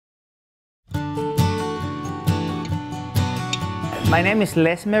My name is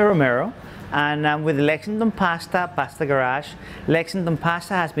Lesme Romero, and I'm with Lexington Pasta Garage. Lexington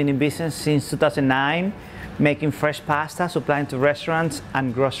Pasta has been in business since 2009, making fresh pasta, supplying to restaurants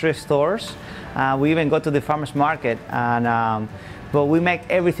and grocery stores. We even go to the farmers market, but we make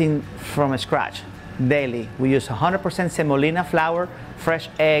everything from scratch daily. We use 100% semolina flour, fresh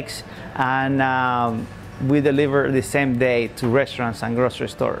eggs, and we deliver the same day to restaurants and grocery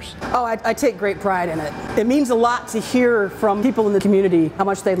stores. Oh, I take great pride in it. It means a lot to hear from people in the community how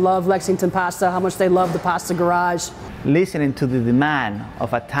much they love Lexington Pasta, how much they love the Pasta Garage. Listening to the demand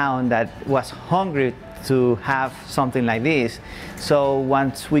of a town that was hungry to have something like this. So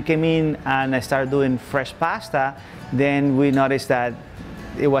once we came in and I started doing fresh pasta, then we noticed that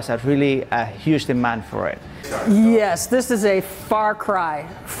it was really a huge demand for it. Yes, this is a far cry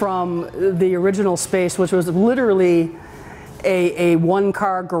from the original space, which was literally a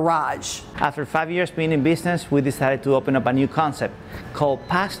one-car garage. After 5 years being in business, we decided to open up a new concept called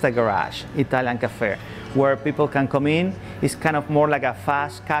Pasta Garage Italian Cafe, where people can come in. It's kind of more like a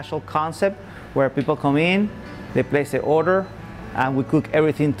fast casual concept where people come in, they place their order, and we cook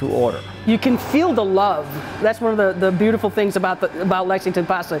everything to order. You can feel the love. That's one of the beautiful things about Lexington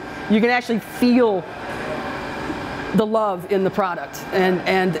Pasta. You can actually feel the love in the product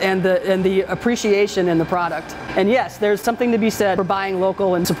and the appreciation in the product. And yes, there's something to be said for buying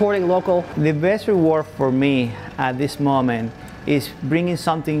local and supporting local. The best reward for me at this moment is bringing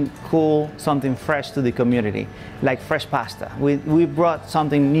something cool, something fresh to the community, like fresh pasta. We brought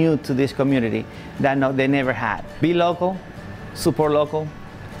something new to this community that they never had. Be local, support local,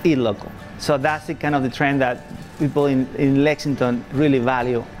 eat local. So that's the kind of the trend that people in Lexington really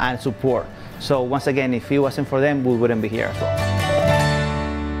value and support. So once again, if it wasn't for them, we wouldn't be here as well.